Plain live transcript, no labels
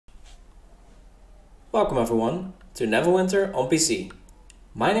Welcome everyone to Neverwinter on PC.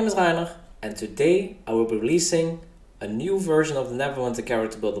 My name is Rainer and today I will be releasing a new version of the Neverwinter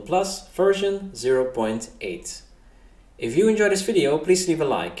Character Builder Plus version 0.8. If you enjoyed this video, please leave a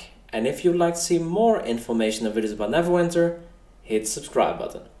like, and if you'd like to see more information and videos about Neverwinter, hit the subscribe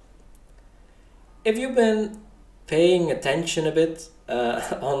button. If you've been paying attention a bit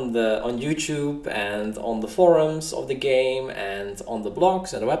on YouTube and on the forums of the game and on the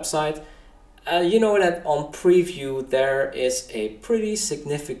blogs and the website, you know that on preview there is a pretty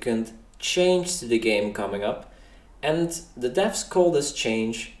significant change to the game coming up, and the devs call this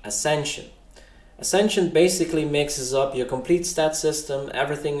change Ascension. Ascension basically mixes up your complete stat system,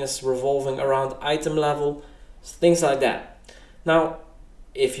 everything is revolving around item level, things like that. Now,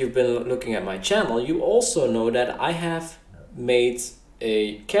 if you've been looking at my channel, you also know that I have made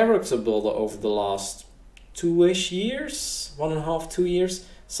a character builder over the last 2-ish years, 1.5, 2 years,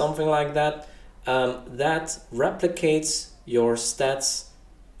 something like that, that replicates your stats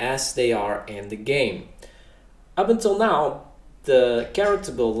as they are in the game. Up until now, the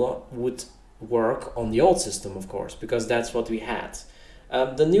character builder would work on the old system, of course, because that's what we had.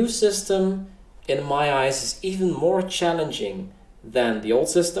 The new system, in my eyes, is even more challenging than the old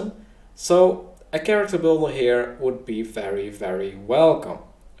system, so a character builder here would be very, very welcome.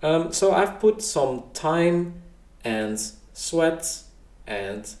 So I've put some time and sweat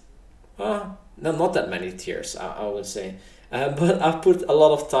and no, not that many tears, I would say, but I've put a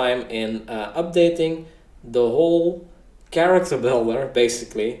lot of time in updating the whole character builder,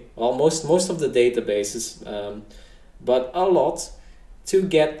 basically. Well, most of the databases, but a lot to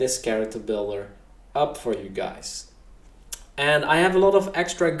get this character builder up for you guys. And I have a lot of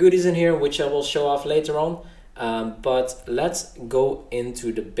extra goodies in here, which I will show off later on, but let's go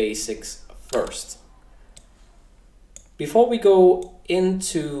into the basics first. Before we go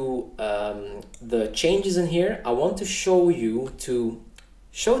into the changes in here, I want to show to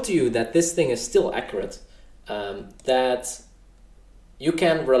you that this thing is still accurate, that you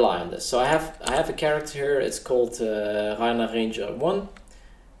can rely on this. So I have a character here. It's called Rainer Ranger 1,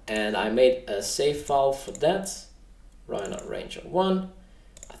 and I made a save file for that. Rainer Ranger 1.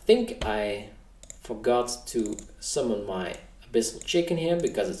 I think I forgot to summon my Abyssal Chicken here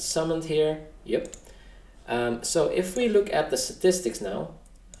because it's summoned here. Yep. So if we look at the statistics now,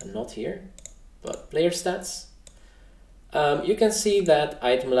 not here, but player stats, you can see that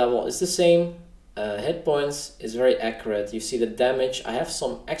item level is the same, hit points is very accurate, you see the damage, I have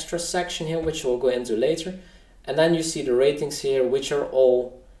some extra section here which we'll go into later, and then you see the ratings here, which are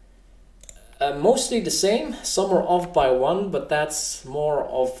all mostly the same. Some are off by 1, but that's more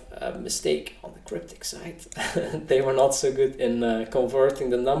of a mistake on the cryptic side. They were not so good in converting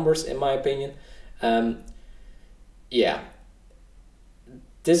the numbers, in my opinion. Yeah,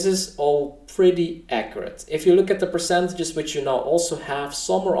 this is all pretty accurate. If you look at the percentages, which you now also have,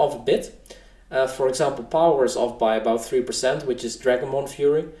 some are off a bit. For example, power is off by about 3%, which is Dragonborn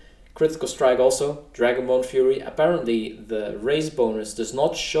Fury. Critical strike also, Dragonborn Fury. Apparently the race bonus does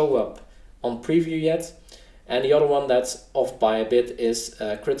not show up on preview yet. And the other one that's off by a bit is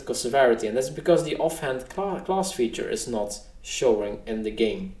critical severity, and that's because the offhand class feature is not showing in the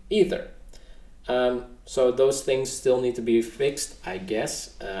game either. So those things still need to be fixed, I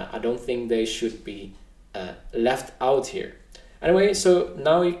guess. I don't think they should be left out here. Anyway, so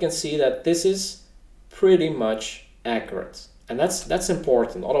now you can see that this is pretty much accurate, and that's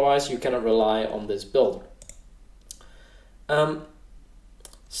important. Otherwise, you cannot rely on this builder.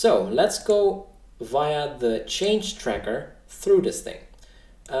 So let's go via the change tracker through this thing.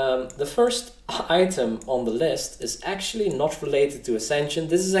 The first item on the list is actually not related to Ascension.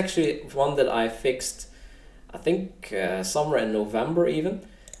 This is actually one that I fixed, I think somewhere in November even.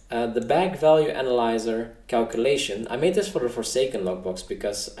 The bag value analyzer calculation. I made this for the Forsaken logbox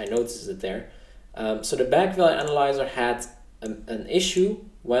because I noticed it there. So the bag value analyzer had an issue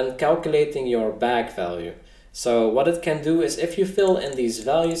when calculating your bag value. So what it can do is, if you fill in these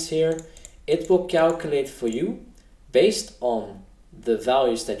values here, it will calculate for you based on the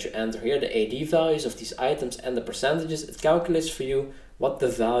values that you enter here, the AD values of these items and the percentages. It calculates for you what the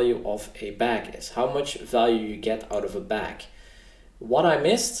value of a bag is, how much value you get out of a bag. What I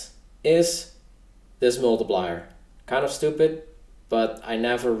missed is this multiplier. Kind of stupid, but I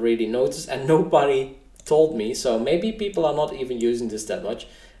never really noticed and nobody told me, so maybe people are not even using this that much.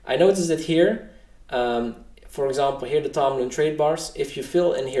 I noticed it here. For example, here the Tamloon trade bars. If you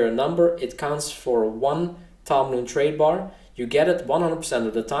fill in here a number, it counts for 1 Tamloon trade bar. You get it 100%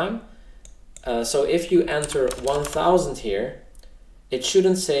 of the time. So if you enter 1000 here, it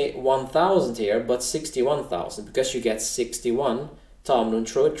shouldn't say 1000 here, but 61,000, because you get 61 Tom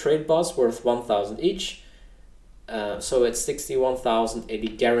trade bots worth 1,000 each. So it's 61,080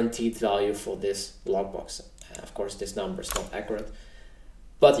 guaranteed value for this logbox. Of course, this number is not accurate.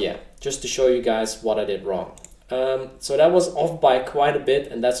 But yeah, just to show you guys what I did wrong. So that was off by quite a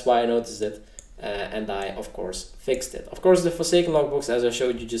bit, and that's why I noticed it. And I, of course, fixed it. Of course, the Forsaken logbox, as I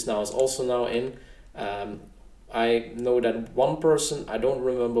showed you just now, is also now in. I know that one person, I don't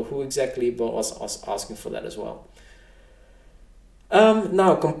remember who exactly, but was asking for that as well.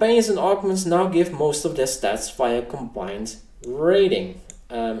 Now, companions and augments now give most of their stats via combined rating.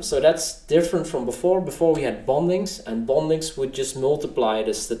 So that's different from before. Before we had bondings, and bondings would just multiply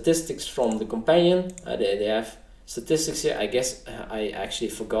the statistics from the companion. They have statistics here. I guess I actually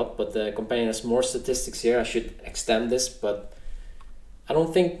forgot, but the companion has more statistics here. I should extend this, but I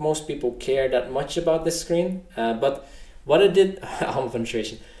don't think most people care that much about this screen. But what I did,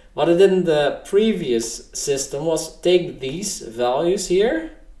 penetration. What I did in the previous system was take these values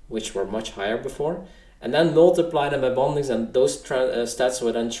here, which were much higher before, and then multiply them by bondings, and those stats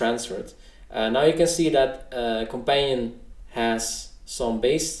were then transferred. Now you can see that companion has some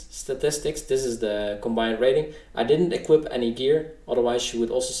base statistics. This is the combined rating. I didn't equip any gear, otherwise you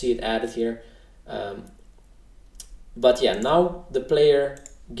would also see it added here. But yeah, now the player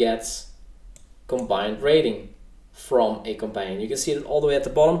gets combined rating from a companion. You can see it all the way at the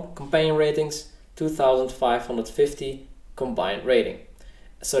bottom. Companion ratings 2,550 combined rating.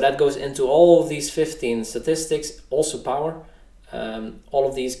 So that goes into all of these 15 statistics, also power. All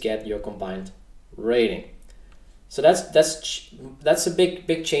of these get your combined rating. So that's a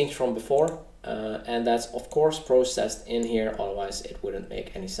big change from before, and that's of course processed in here. Otherwise, it wouldn't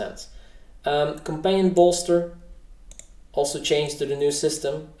make any sense. Companion bolster also changed to the new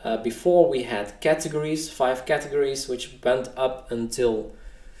system. Before we had categories, 5 categories, which went up until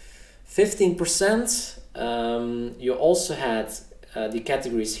 15%. You also had the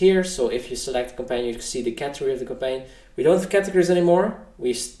categories here. So if you select companion, you can see the category of the companion. We don't have categories anymore.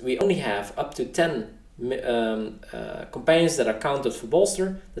 We only have up to 10 companions that are counted for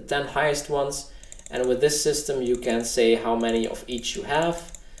bolster, the 10 highest ones. And with this system, you can say how many of each you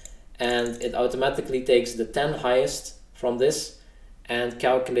have, and it automatically takes the 10 highest from this and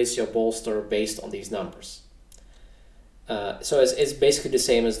calculates your bolster based on these numbers. So it's basically the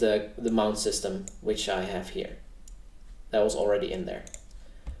same as the mount system, which I have here. That was already in there.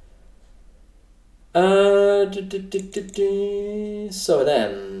 So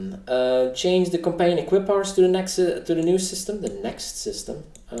then, change the companion equip powers to the new system, the next system.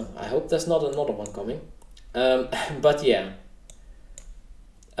 Oh, I hope there's not another one coming. But yeah.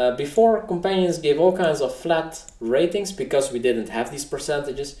 Before, companions gave all kinds of flat ratings because we didn't have these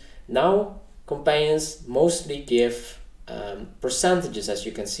percentages. Now companions mostly give percentages, as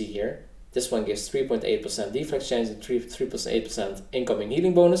you can see here. This one gives 3.8% deflex change and 3.8% incoming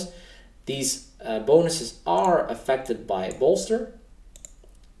healing bonus. These bonuses are affected by bolster.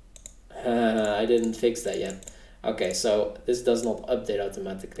 I didn't fix that yet. Okay, so this does not update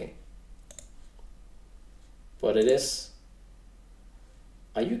automatically. But it is.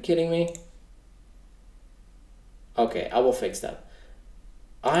 Are you kidding me? Okay, I will fix that.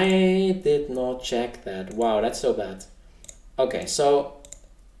 I did not check that. Wow, that's so bad. Okay, so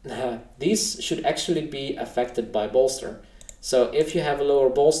these should actually be affected by bolster. So if you have a lower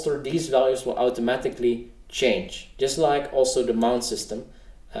bolster, these values will automatically change. Just like also the mount system.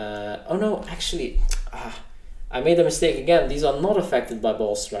 Oh no, actually, I made a mistake again. These are not affected by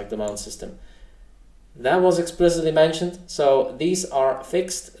bolster like the mount system. That was explicitly mentioned, so these are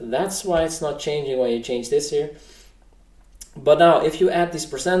fixed. That's why it's not changing when you change this here. But now, if you add these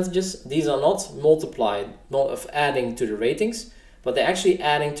percentages, these are not multiplied, not of adding to the ratings, but they're actually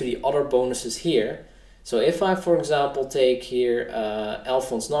adding to the other bonuses here. So if I, for example, take here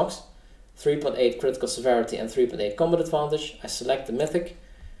Alphonse Knox, 3.8 critical severity and 3.8 combat advantage, I select the mythic,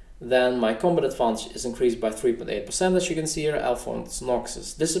 then my combat advantage is increased by 3.8%, as you can see here. Alphonse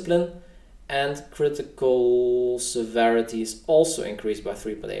Knox's discipline and critical severity is also increased by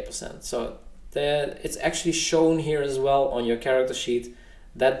 3.8%. So it's actually shown here as well on your character sheet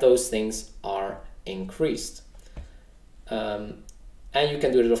that those things are increased. And you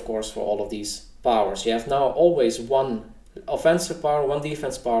can do it, of course, for all of these powers. You have now always one offensive power, one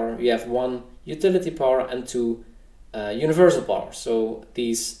defense power, you have one utility power and 2 universal powers. So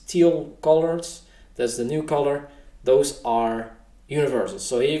these teal colors, that's the new color, those are universal.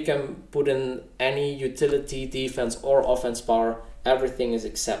 So here you can put in any utility, defense or offense power. Everything is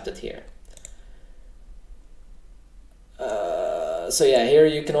accepted here. So yeah, here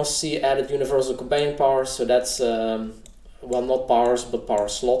you can also see added universal companion powers. So that's well, not powers but power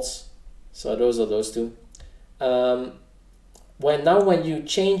slots. So those are those two. when you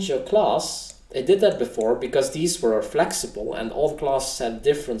change your class, it did that before because these were flexible and all the classes had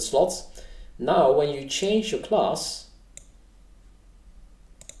different slots. Now when you change your class,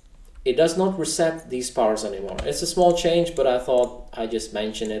 it does not reset these powers anymore. It's a small change, but I thought I just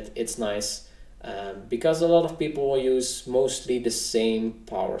mention it. It's nice because a lot of people use mostly the same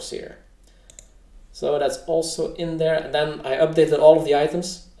powers here. So that's also in there. And then I updated all of the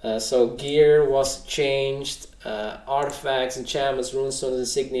items. So gear was changed, artifacts, enchantments, runestones,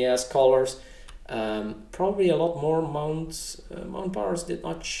 insignias, colors. Probably a lot more mount powers did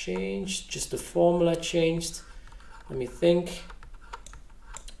not change, just the formula changed. Let me think.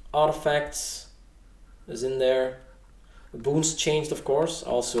 Artifacts is in there. The boons changed, of course.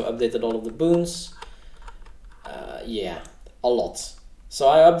 Also updated all of the boons. Yeah, a lot. So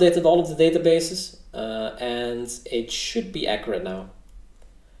I updated all of the databases and it should be accurate now.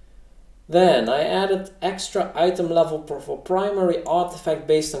 Then I added extra item level for primary artifact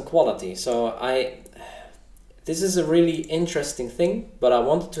based on quality. So this is a really interesting thing, but I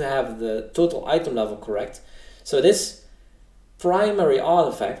wanted to have the total item level correct. So this primary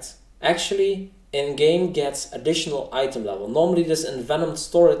artifact actually in-game gets additional item level. Normally this Envenomed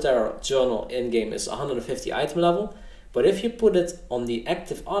Storyteller journal in-game is 150 item level, but if you put it on the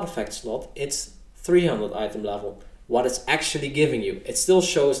active artifact slot, it's 300 item level. What it's actually giving you. It still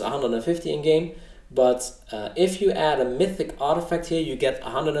shows 150 in-game, but if you add a mythic artifact here, you get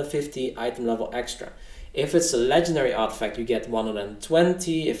 150 item level extra. If it's a legendary artifact, you get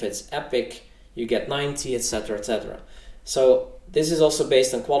 120. If it's epic, you get 90, etc, etc. So this is also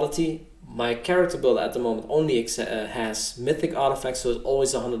based on quality. My character build at the moment only has mythic artifacts, so it's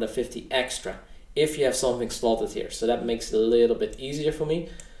always 150 extra if you have something slotted here. So that makes it a little bit easier for me.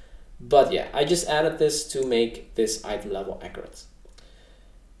 But yeah, I just added this to make this item level accurate.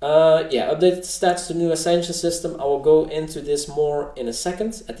 Yeah, updated stats to new Ascension system. I will go into this more in a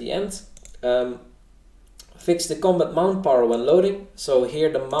second at the end. Fix the combat mount power when loading. So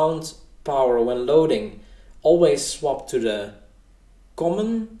here the mount power when loading always swap to the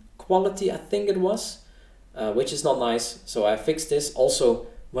common quality, I think it was, which is not nice. So I fixed this. Also,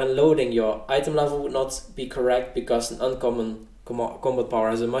 when loading, your item level would not be correct because an uncommon combat power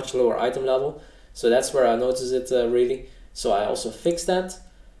has a much lower item level. So that's where I noticed it really. So I also fixed that.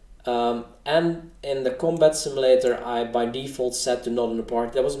 And in the combat simulator, I by default set to not in the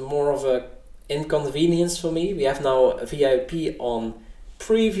party. That was more of a inconvenience for me. We have now a VIP on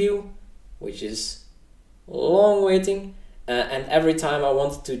preview, which is long waiting. And every time I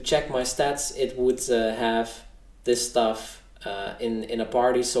wanted to check my stats, it would have this stuff in a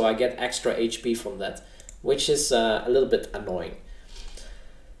party. So I get extra HP from that, which is a little bit annoying.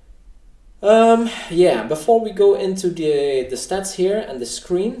 Yeah, before we go into the stats here and the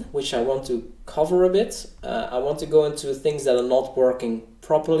screen, which I want to cover a bit, I want to go into things that are not working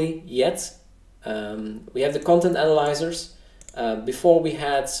properly yet. We have the content analyzers. Before we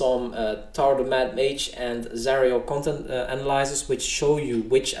had some Tower the Mad Mage and Zariel content analyzers, which show you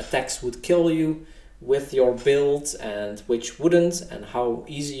which attacks would kill you with your build and which wouldn't, and how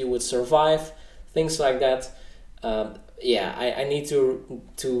easy you would survive, things like that. Yeah, I need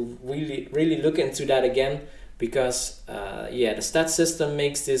to really look into that again, because yeah, the stat system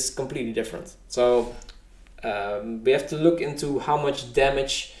makes this completely different. So we have to look into how much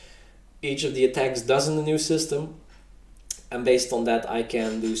damage each of the attacks does in the new system, and based on that I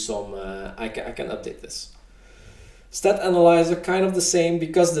can do some I can update this. Stat analyzer, kind of the same,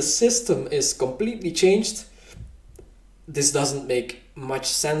 because the system is completely changed. This doesn't make much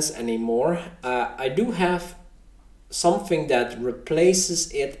sense anymore. I do have something that replaces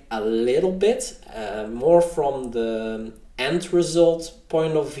it a little bit, more from the end result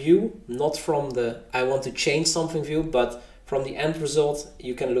point of view, not from the I want to change something view, but from the end result.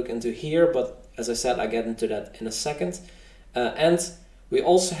 You can look into here, but as I said, I get into that in a second. And we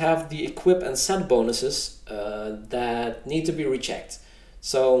also have the equip and set bonuses that need to be rechecked.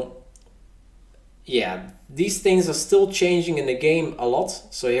 So yeah, these things are still changing in the game a lot.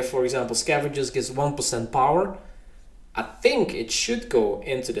 So here, for example, Scavengers gives 1% power. I think it should go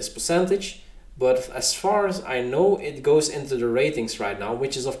into this percentage, but as far as I know, it goes into the ratings right now,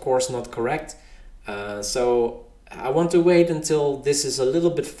 which is of course not correct. So I want to wait until this is a little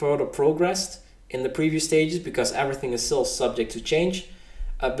bit further progressed in the previous stages, because everything is still subject to change,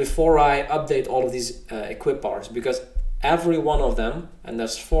 before I update all of these equip bars, because every one of them, and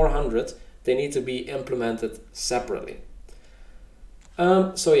there's 400, they need to be implemented separately.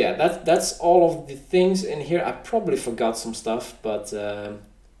 So yeah, that's all of the things in here. I probably forgot some stuff, but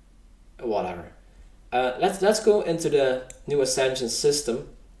whatever. Let's go into the new Ascension system.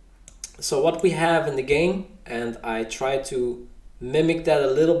 So what we have in the game, and I try to mimic that a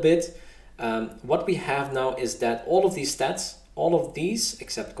little bit. What we have now is that all of these stats, all of these,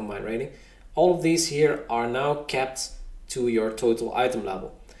 except combined rating, all of these here are now kept to your total item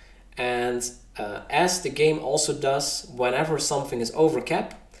level. And as the game also does, whenever something is over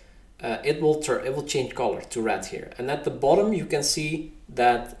cap, it will change color to red here. And at the bottom you can see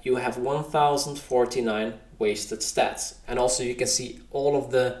that you have 1049 wasted stats. And also you can see all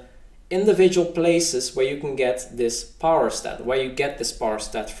of the individual places where you can get this power stat, where you get this power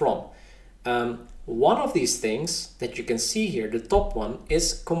stat from. One of these things that you can see here, the top one,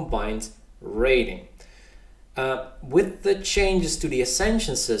 is combined rating. With the changes to the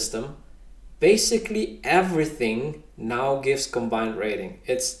Ascension system, basically everything now gives combined rating.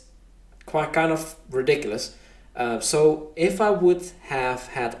 It's quite kind of ridiculous. So if I would have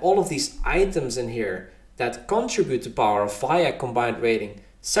had all of these items in here that contribute to power via combined rating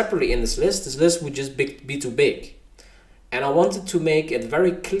separately in this list would just be too big. And I wanted to make it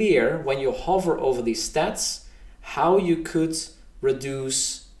very clear when you hover over these stats how you could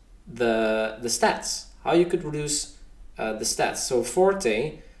reduce the stats. How you could reduce the stats. So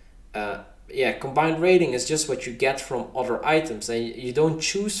Forte, yeah, combined rating is just what you get from other items, and you don't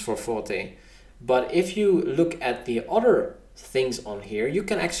choose for Forte. But if you look at the other things on here, you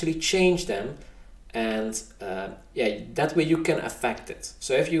can actually change them, and yeah, that way you can affect it.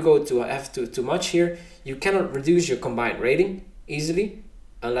 So if you go to F2 too much here, you cannot reduce your combined rating easily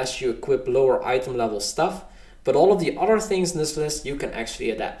unless you equip lower item level stuff. But all of the other things in this list you can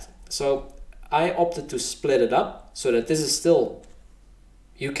actually adapt. So I opted to split it up so that this is still,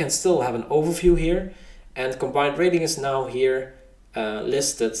 you can still have an overview here, and combined rating is now here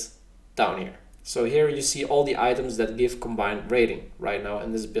listed down here. So here you see all the items that give combined rating right now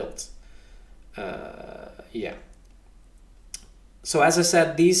in this build. Yeah. So as I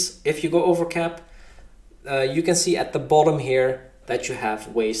said, these, if you go over cap, you can see at the bottom here that you have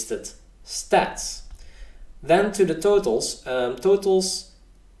wasted stats. Then to the totals, totals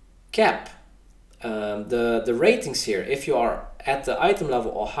cap. The ratings here, if you are at the item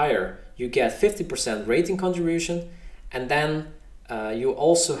level or higher, you get 50% rating contribution, and then you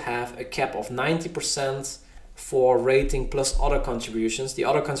also have a cap of 90% for rating plus other contributions. The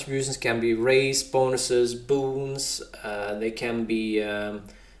other contributions can be raise, bonuses, boons, they can be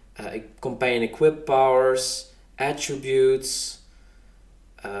companion equip powers, attributes,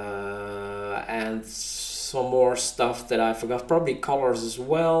 and some more stuff that I forgot, probably colors as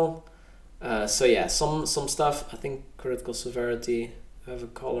well. So yeah, some stuff, I think critical severity, I have a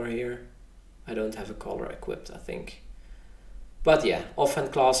color here. I don't have a color equipped, I think. But yeah,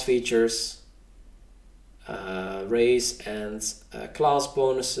 offhand class features, raise and class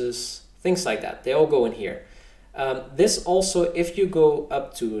bonuses, things like that. They all go in here. This also, if you go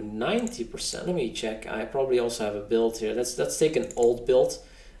up to 90%, let me check. I probably also have a build here. Let's take an old build.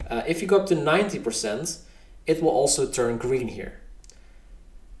 If you go up to 90%, it will also turn green here.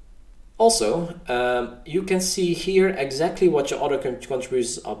 Also, you can see here exactly what your other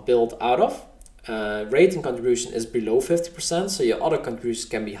contributions are built out of. Rating contribution is below 50%, so your other contributions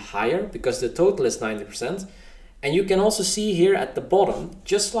can be higher because the total is 90%. And you can also see here at the bottom,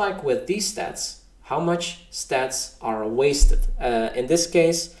 just like with these stats, how much stats are wasted. In this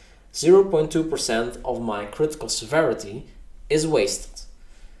case, 0.2% of my critical severity is wasted.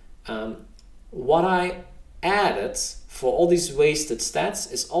 What I added for all these wasted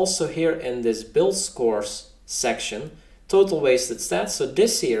stats is also here in this build scores section, total wasted stats. So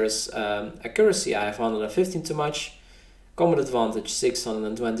this here is accuracy, I have 115 too much, combat advantage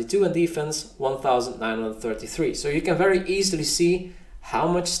 622, and defense 1933. So you can very easily see how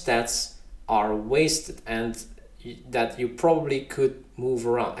much stats are wasted and that you probably could move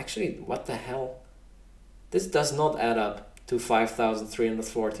around. Actually, what the hell? This does not add up to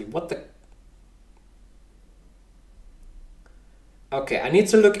 5340. What the? Okay, I need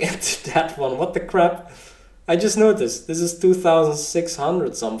to look into that one. What the crap? I just noticed this is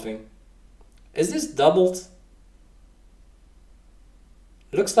 2600 something. Is this doubled?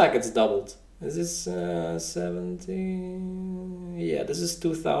 Looks like it's doubled. Is this 70? Yeah, this is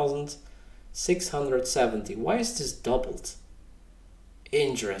 2670. Why is this doubled?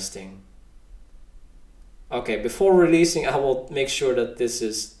 Interesting. Okay, before releasing, I will make sure that this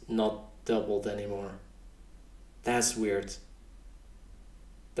is not doubled anymore. That's weird.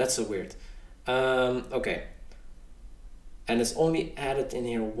 That's so weird. Okay. And it's only added in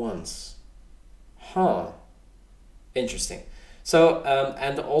here once. Huh. Interesting. So,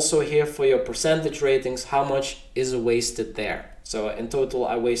 and also here for your percentage ratings, how much is wasted there. So in total,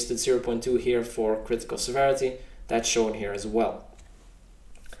 I wasted 0.2 here for critical severity. That's shown here as well.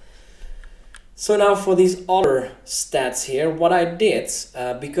 So now for these other stats here, what I did,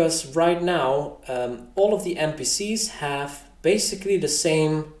 because right now all of the NPCs have basically the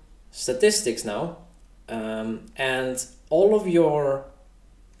same statistics now, and all of your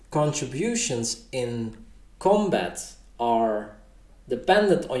contributions in combat are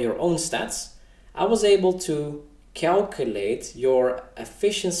dependent on your own stats. I was able to calculate your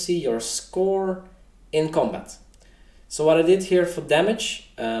efficiency, your score in combat. So what I did here for damage,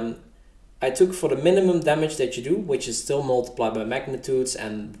 I took for the minimum damage that you do, which is still multiplied by magnitudes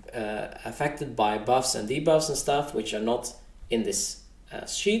and affected by buffs and debuffs and stuff, which are not in this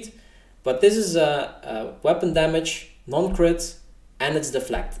sheet. But this is a weapon damage, non-crit, and it's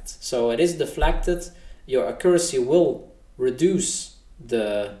deflected. So it is deflected. Your accuracy will reduce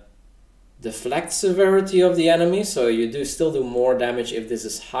the deflect severity of the enemy, so you still do more damage if this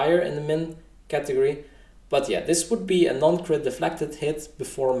is higher in the min category. But yeah, this would be a non-crit deflected hit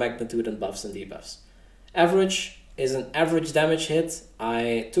before magnitude and buffs and debuffs. Average is an average damage hit.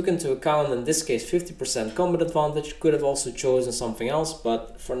 I took into account in this case 50% combat advantage. Could have also chosen something else,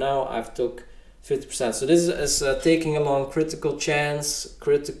 but for now I've took 50%. So this is taking along critical chance,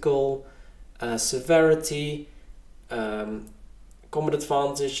 critical severity, combat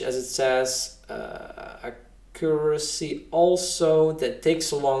advantage as it says, accuracy also, that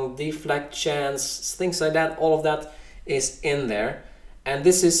takes along deflect chance, things like that. All of that is in there, and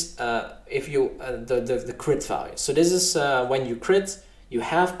this is if you the crit value. So this is when you crit, you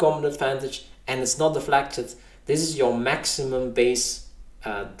have combat advantage and it's not deflected. This is your maximum base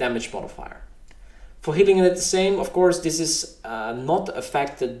damage modifier. For healing it the same, of course, this is not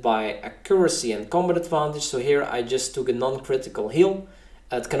affected by accuracy and combat advantage. So here I just took a non-critical heal.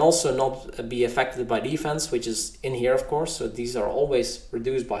 It can also not be affected by defense, which is in here, of course. So these are always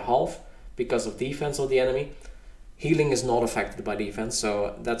reduced by half because of defense of the enemy. Healing is not affected by defense,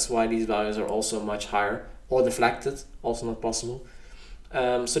 so that's why these values are also much higher. Or deflected, also not possible.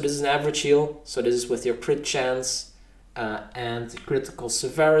 So this is an average heal. So this is with your crit chance and critical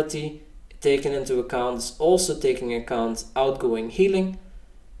severity taken into account. It's also taking into account outgoing healing.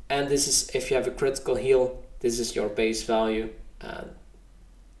 And this is if you have a critical heal, this is your base value.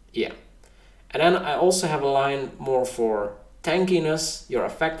 Yeah, and then I also have a line more for tankiness, your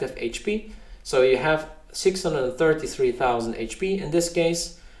effective HP. So you have 633,000 HP in this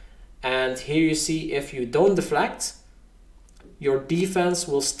case, and here you see if you don't deflect, your defense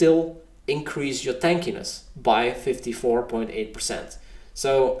will still increase your tankiness by 54.8%.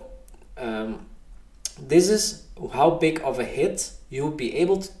 So this is how big of a hit you'll be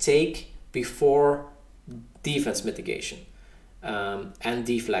able to take before defense mitigation. And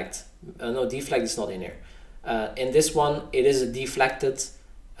deflect. No, deflect is not in here. In this one, it is a deflected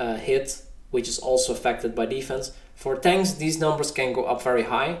hit, which is also affected by defense. For tanks, these numbers can go up very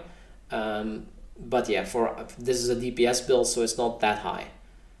high. But yeah, this is a DPS build, so it's not that high.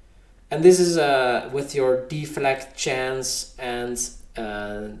 And this is with your deflect chance and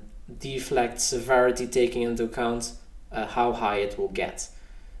deflect severity taking into account how high it will get.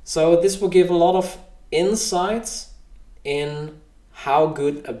 So this will give a lot of insights in how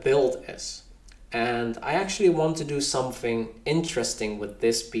good a build is. And I actually want to do something interesting with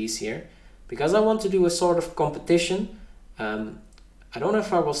this piece here, because I want to do a sort of competition. I don't know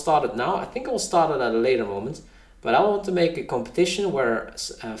if I will start it now. I think I will start it at a later moment, but I want to make a competition where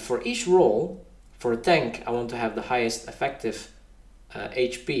for each role, for a tank, I want to have the highest effective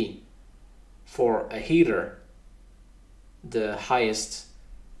HP, for a healer the highest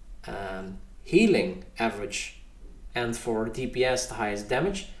healing average, and for DPS the highest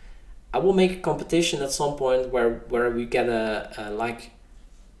damage. I will make a competition at some point where we get like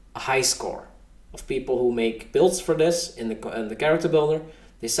a high score of people who make builds for this in the character builder.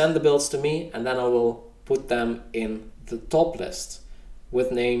 They send the builds to me, and then I will put them in the top list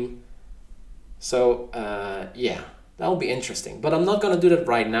with name. So yeah, that will be interesting, but I'm not gonna do that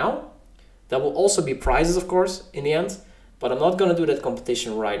right now. There will also be prizes, of course, in the end, but I'm not gonna do that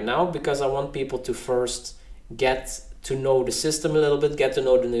competition right now because I want people to first get to know the system a little bit, get to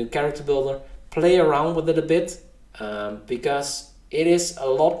know the new character builder, play around with it a bit, because it is a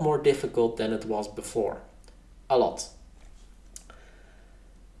lot more difficult than it was before. A lot.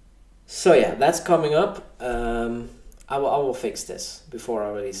 So yeah, that's coming up. I will fix this before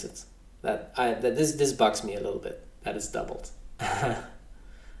I release it. This bugs me a little bit. That is doubled.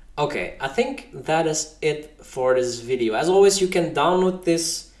 Okay, I think that is it for this video. As always, you can download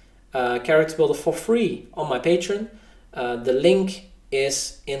this character builder for free on my Patreon. The link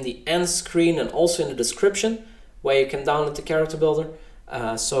is in the end screen and also in the description, where you can download the character builder.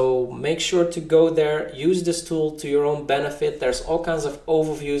 So make sure to go there, use this tool to your own benefit. There's all kinds of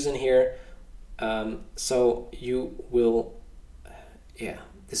overviews in here So you will, yeah,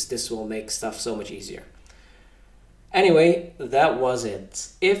 this will make stuff so much easier. Anyway, that was it.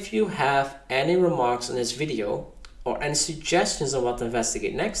 If you have any remarks on this video or any suggestions on what to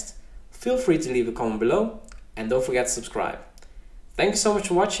investigate next, feel free to leave a comment below and don't forget to subscribe. Thank you so much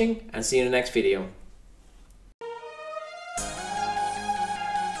for watching and see you in the next video.